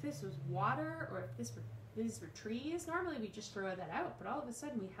 right? And if this was water or if these were trees, normally we just throw that out, but all of a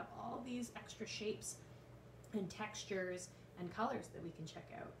sudden we have all these extra shapes and textures and colors that we can check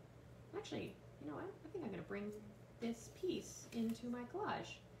out. Actually, you know what? I think I'm going to bring this piece into my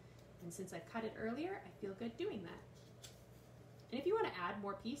collage. And since I cut it earlier, I feel good doing that. And if you want to add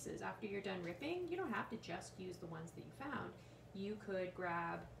more pieces after you're done ripping, you don't have to just use the ones that you found. You could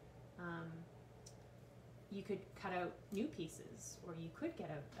grab, you could cut out new pieces, or you could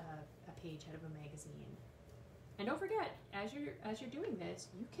get a page out of a magazine. And don't forget, as you're doing this,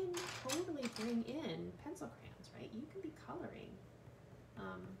 you can totally bring in pencil crayons, right? You can be coloring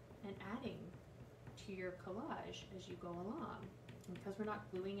and adding to your collage as you go along. And because we're not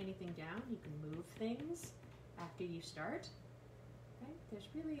gluing anything down, you can move things after you start. Right? There's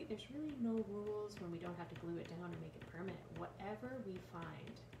really no rules when we don't have to glue it down and make it permanent. Whatever we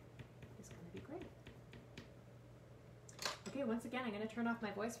find is going to be great. Okay, once again, I'm going to turn off my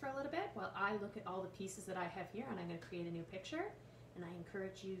voice for a little bit while I look at all the pieces that I have here, and I'm going to create a new picture, and I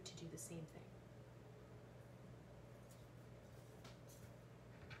encourage you to do the same thing.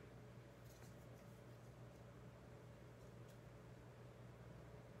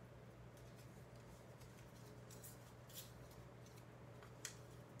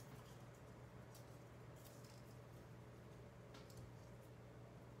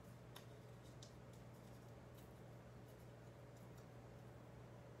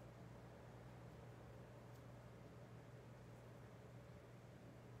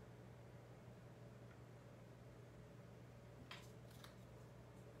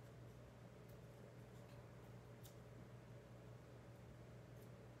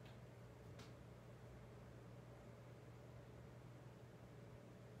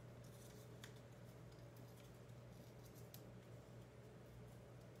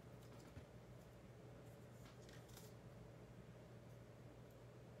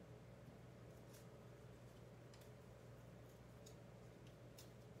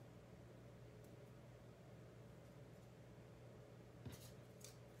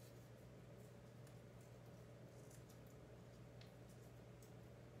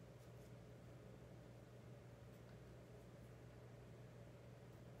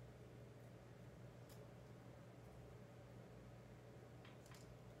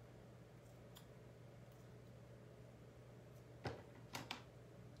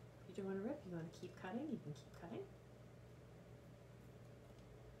 If you don't want to rip, you want to keep cutting, you can keep cutting.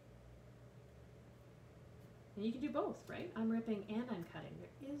 And you can do both, right? I'm ripping and I'm cutting.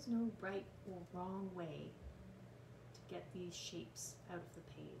 There is no right or wrong way to get these shapes out of the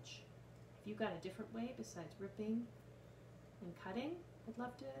page. If you've got a different way besides ripping and cutting, I'd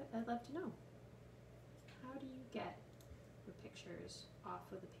love to know. How do you get your pictures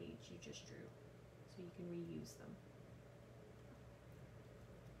off of the page you just drew so you can reuse them?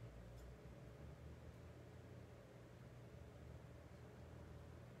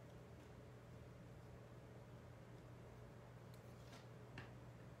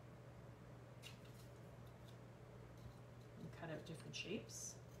 Cut out different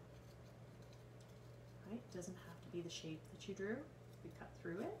shapes. Right? It doesn't have to be the shape that you drew. We cut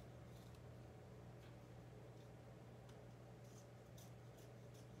through it.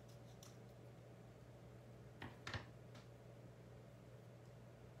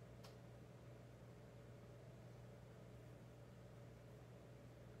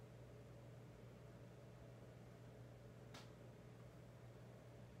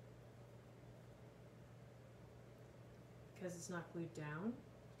 Because it's not glued down,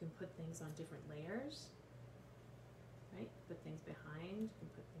 you can put things on different layers, right? Put things behind, you can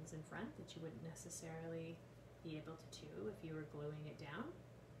put things in front that you wouldn't necessarily be able to do if you were gluing it down.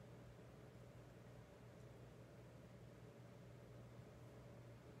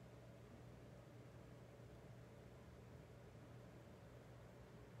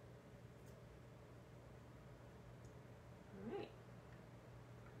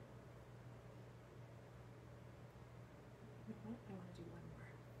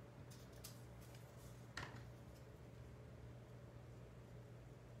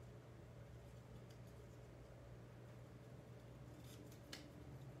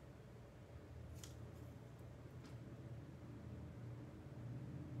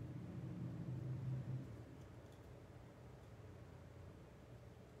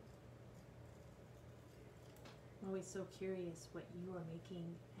 always so curious what you are making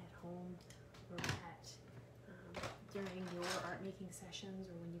at home or at during your art making sessions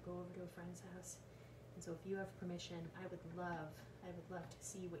or when you go over to a friend's house. And so if you have permission, I would love to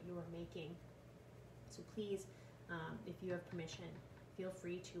see what you are making. So please, if you have permission, feel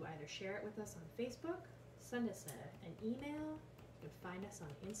free to either share it with us on Facebook, send us an email, you can find us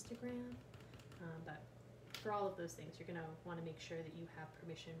on Instagram, but for all of those things, you're going to want to make sure that you have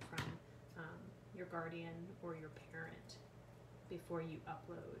permission from your guardian or your parent before you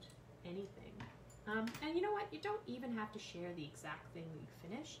upload anything. And you know what? You don't even have to share the exact thing that you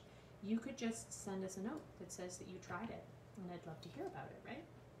finished. You could just send us a note that says that you tried it, and I'd love to hear about it, right?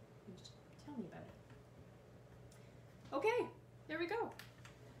 You just tell me about it. Okay, there we go.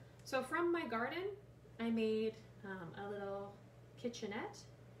 So from my garden, I made a little kitchenette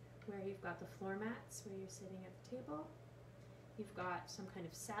where you've got the floor mats where you're sitting at the table. You've got some kind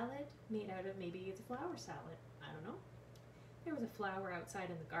of salad made out of, maybe it's a flower salad, I don't know. There was a flower outside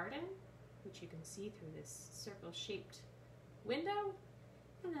in the garden, which you can see through this circle-shaped window,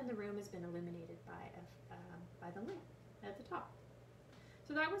 and then the room has been illuminated by the lamp at the top.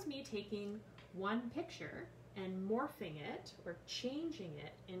 So that was me taking one picture and morphing it or changing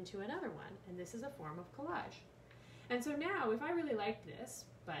it into another one, and this is a form of collage. And so now, if I really liked this,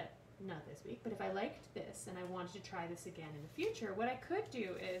 but not this week, but if I liked this and I wanted to try this again in the future, what I could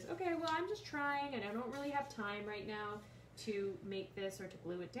do is, okay, well, I'm just trying and I don't really have time right now to make this or to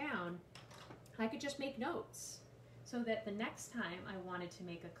glue it down. I could just make notes so that the next time I wanted to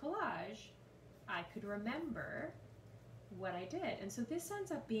make a collage, I could remember what I did. And so this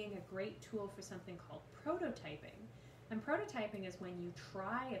ends up being a great tool for something called prototyping. And prototyping is when you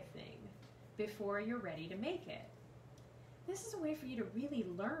try a thing before you're ready to make it. This is a way for you to really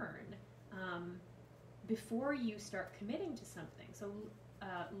learn before you start committing to something. So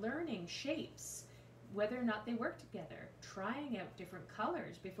learning shapes, whether or not they work together, trying out different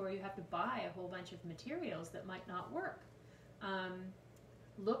colors before you have to buy a whole bunch of materials that might not work.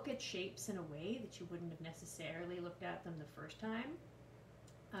 Look at shapes in a way that you wouldn't have necessarily looked at them the first time.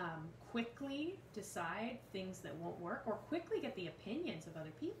 Quickly decide things that won't work, or quickly get the opinions of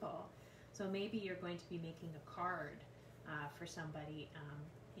other people. So maybe you're going to be making a card for somebody,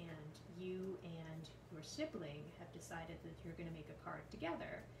 and you and your sibling have decided that you're going to make a card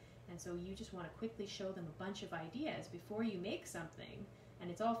together. And so you just want to quickly show them a bunch of ideas before you make something, and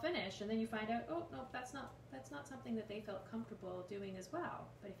it's all finished, and then you find out, oh, no, that's not something that they felt comfortable doing as well.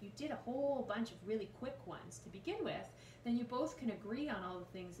 But if you did a whole bunch of really quick ones to begin with, then you both can agree on all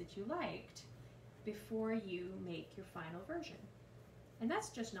the things that you liked before you make your final version. And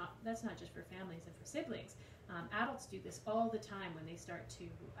that's not just for families and for siblings. Adults do this all the time when they start to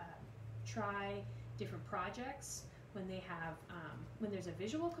try different projects, when they have when there's a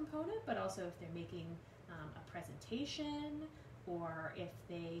visual component, but also if they're making a presentation, or if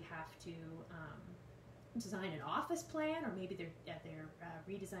they have to design an office plan, or maybe they're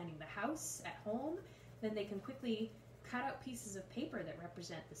redesigning the house at home, then they can quickly cut out pieces of paper that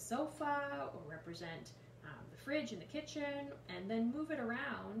represent the sofa or represent the fridge in the kitchen, and then move it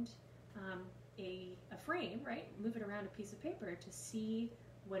around a frame, right? Move it around a piece of paper to see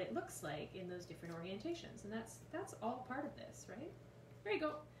what it looks like in those different orientations. And that's all part of this, right? There you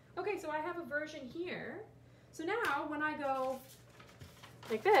go. Okay, so I have a version here. So now when I go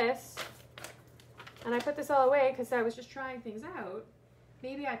like this, and I put this all away because I was just trying things out,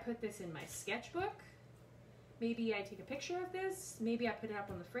 maybe I put this in my sketchbook, maybe I take a picture of this, maybe I put it up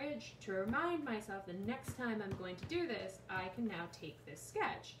on the fridge to remind myself the next time I'm going to do this, I can now take this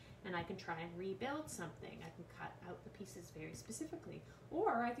sketch and I can try and rebuild something. I can cut out the pieces very specifically.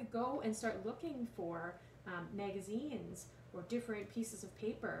 Or I could go and start looking for magazines or different pieces of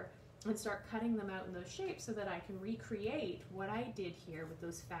paper and start cutting them out in those shapes so that I can recreate what I did here with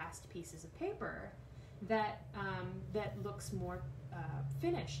those fast pieces of paper that, that looks more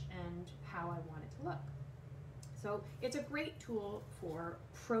finished and how I want it to look. So it's a great tool for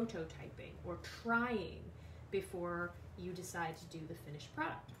prototyping or trying before you decide to do the finished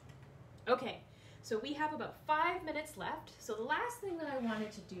product. Okay, so we have about 5 minutes left. So the last thing that I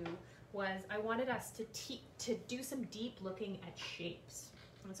wanted to do was I wanted us to do some deep looking at shapes.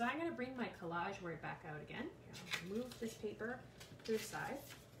 And so I'm going to bring my collage word back out again. Here, I'll move this paper to the side.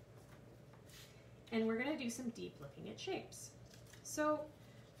 And we're going to do some deep looking at shapes. So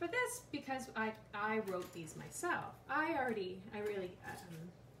for this, because I wrote these myself, I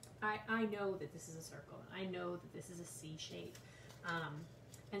know that this is a circle. I know that this is a C shape.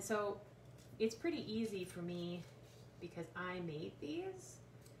 And so it's pretty easy for me because I made these.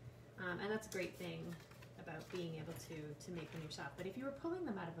 And that's a great thing about being able to make them yourself. But if you were pulling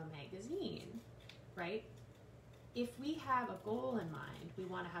them out of a magazine, right, if we have a goal in mind, we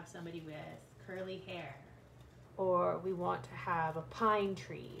want to have somebody with curly hair, or we want to have a pine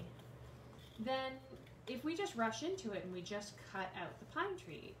tree, then if we just rush into it and we just cut out the pine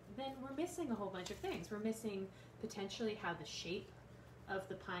tree, then we're missing a whole bunch of things. We're missing potentially how the shape of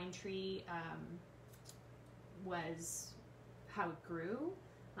the pine tree was, how it grew.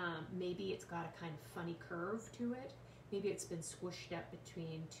 Maybe it's got a kind of funny curve to it. Maybe it's been squished up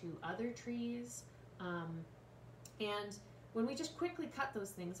between two other trees. And when we just quickly cut those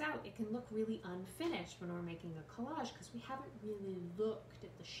things out, it can look really unfinished when we're making a collage because we haven't really looked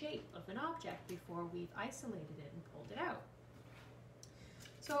at the shape of an object before we've isolated it and pulled it out.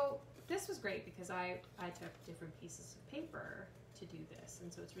 So this was great because I took different pieces of paper to do this,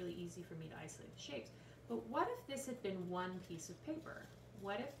 and so it's really easy for me to isolate the shapes. But what if this had been one piece of paper?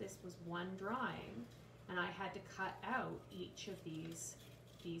 What if this was one drawing and I had to cut out each of these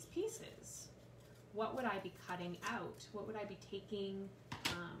pieces? What would I be cutting out? What would I be taking,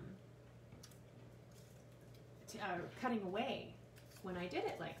 cutting away when I did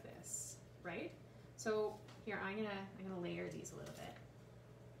it like this, right? So here, I'm gonna layer these a little bit.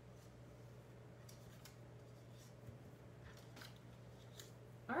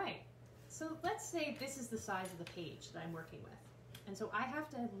 All right, so let's say this is the size of the page that I'm working with. And so I have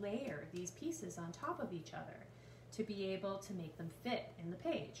to layer these pieces on top of each other to be able to make them fit in the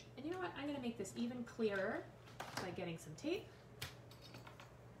page. And you know what? I'm going to make this even clearer by getting some tape.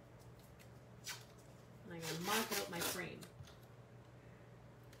 And I'm going to mark out my frame.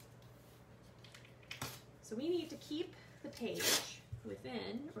 So we need to keep the page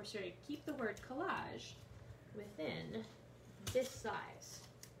within, or sorry, keep the word collage within this size.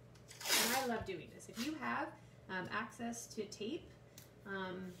 And I love doing this. If you have access to tape,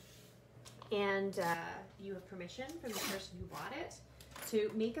 and you have permission from the person who bought it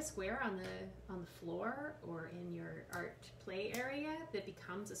to make a square on the floor or in your art play area that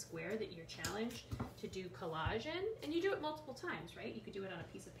becomes a square that you're challenged to do collage in, and you do it multiple times, right? You could do it on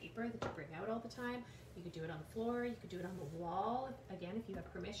a piece of paper that you bring out all the time. You could do it on the floor. You could do it on the wall, again, if you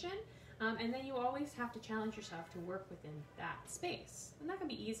have permission. And then you always have to challenge yourself to work within that space. And that can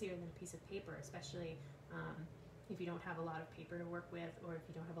be easier than a piece of paper, especially if you don't have a lot of paper to work with, or if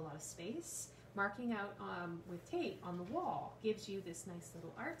you don't have a lot of space. Marking out with tape on the wall gives you this nice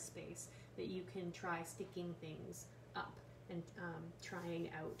little art space that you can try sticking things up and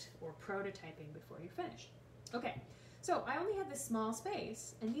trying out or prototyping before you're finished. Okay, so I only had this small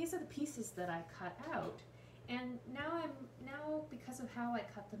space, and these are the pieces that I cut out. And now because of how I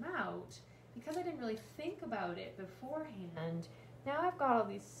cut them out, because I didn't really think about it beforehand, now I've got all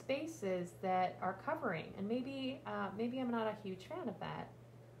these spaces that are covering, and maybe I'm not a huge fan of that.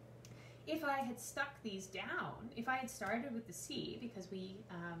 If I had stuck these down, if I had started with the C, because we,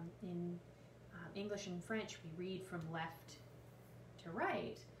 in English and French, we read from left to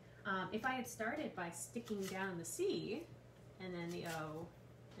right, if I had started by sticking down the C, and then the O,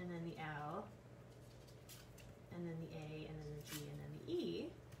 and then the L, and then the A, and then the G, and then the E,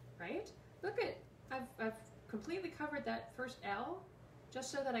 right? Look at, I've completely covered that first L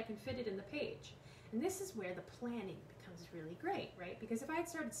just so that I can fit it in the page. And this is where the planning becomes really great, right? Because if I had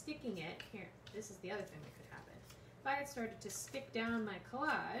started sticking it, here, this is the other thing that could happen. If I had started to stick down my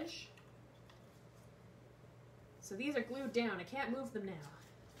collage, so these are glued down, I can't move them now.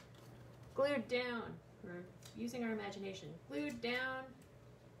 Glued down, we're using our imagination. Glued down,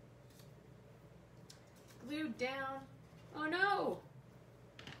 glued down, oh no!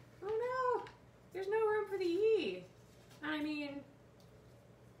 Oh no! There's no room for the E. I mean,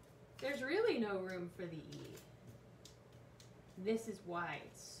 there's really no room for the E. This is why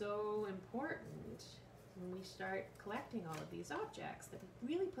it's so important when we start collecting all of these objects that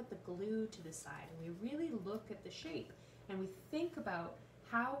we really put the glue to the side and we really look at the shape and we think about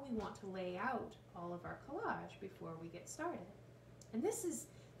how we want to lay out all of our collage before we get started. And this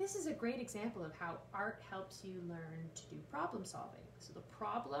is a great example of how art helps you learn to do problem solving. So the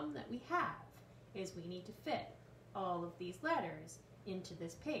problem that we have is we need to fit all of these letters into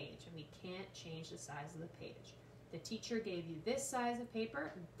this page, and we can't change the size of the page. The teacher gave you this size of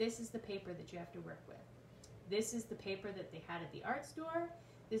paper, and this is the paper that you have to work with. This is the paper that they had at the art store.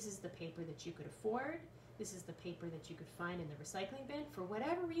 This is the paper that you could afford. This is the paper that you could find in the recycling bin. For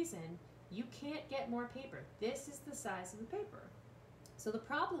whatever reason, you can't get more paper. This is the size of the paper. So the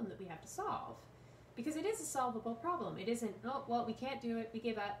problem that we have to solve, because it is a solvable problem. It isn't, oh, well, we can't do it, we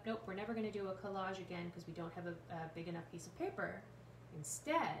give up, nope, we're never going to do a collage again because we don't have a big enough piece of paper.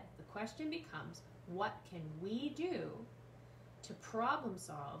 Instead, the question becomes, what can we do to problem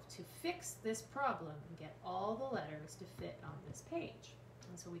solve, to fix this problem and get all the letters to fit on this page?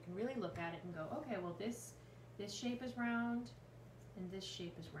 And so we can really look at it and go, okay, well, this this shape is round, and this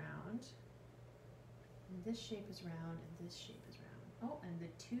shape is round, and this shape is round, and this shape is round. Oh, and the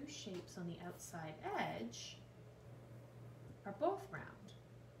two shapes on the outside edge are both round.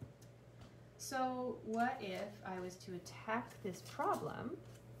 So what if I was to attack this problem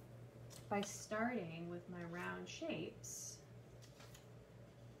by starting with my round shapes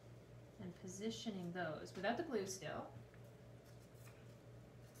and positioning those without the glue still?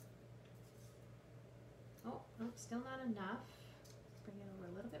 Oh, no, still not enough. Bring it over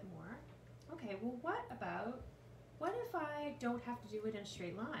a little bit more. Okay, well what if I don't have to do it in a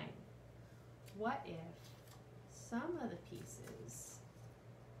straight line? What if some of the pieces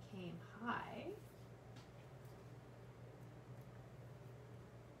came high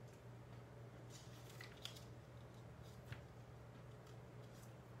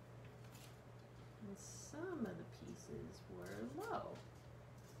and some of the pieces were low?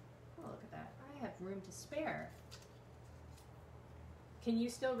 Oh, look at that. I have room to spare. Can you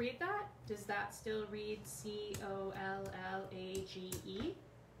still read that? Does that still read Collage?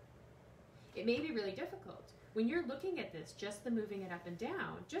 It may be really difficult. When you're looking at this, just the moving it up and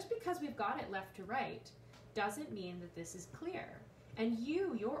down, just because we've got it left to right, doesn't mean that this is clear. And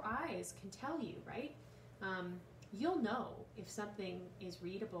your eyes can tell you, right? You'll know if something is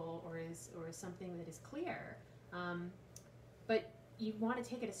readable or is something that is clear. But you want to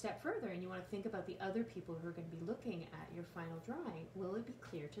take it a step further and you want to think about the other people who are going to be looking at your final drawing. Will it be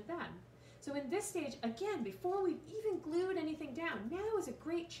clear to them? So in this stage, again, before we've even glued anything down, now is a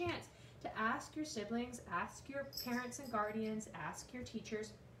great chance to ask your siblings, ask your parents and guardians, ask your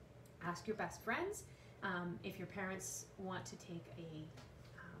teachers, ask your best friends. If your parents want to take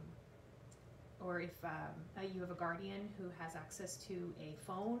or if you have a guardian who has access to a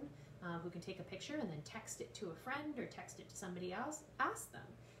phone, who can take a picture and then text it to a friend or text it to somebody else, ask them.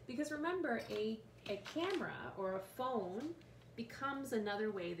 Because remember, a camera or a phone becomes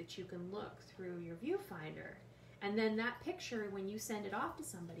another way that you can look through your viewfinder. And then that picture, when you send it off to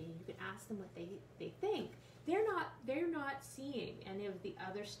somebody, you can ask them what they think. They're not seeing any of the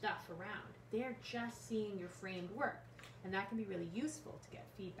other stuff around. They're just seeing your framed work. And that can be really useful to get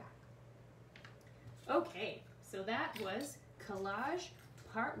feedback. Okay, so that was Collage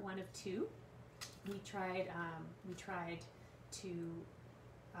Part 1 of 2. We tried to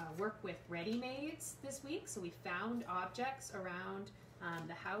work with ready-mades this week. So we found objects around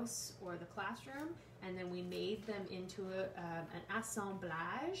the house or the classroom, and then we made them into an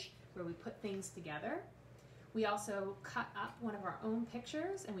assemblage where we put things together. We also cut up one of our own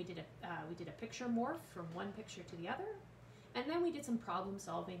pictures, and we did a picture morph from one picture to the other. And then we did some problem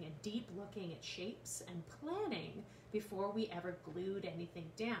solving and deep looking at shapes and planning before we ever glued anything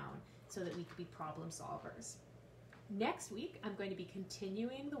down so that we could be problem solvers. Next week, I'm going to be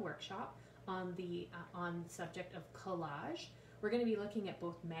continuing the workshop on the subject of collage. We're going to be looking at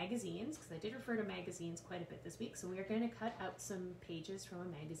both magazines, because I did refer to magazines quite a bit this week, so we are going to cut out some pages from a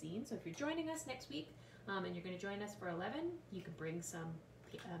magazine. So if you're joining us next week and you're going to join us for 11, you can bring some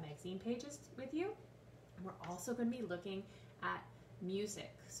magazine pages with you. And we're also going to be looking at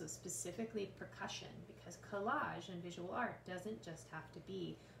music, so specifically percussion, because collage and visual art doesn't just have to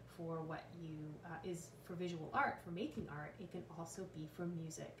be for what you is for visual art, for making art. It can also be for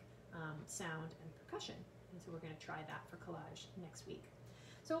music, sound, and percussion. And so we're going to try that for collage next week.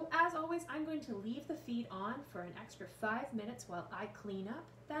 So as always, I'm going to leave the feed on for an extra 5 minutes while I clean up.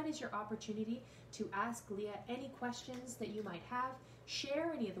 That is your opportunity to ask Leah any questions that you might have,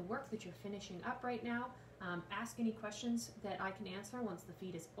 share any of the work that you're finishing up right now, ask any questions that I can answer once the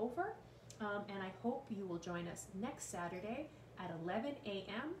feed is over, and I hope you will join us next Saturday at 11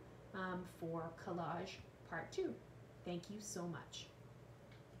 a.m. For Collage Part 2. Thank you so much.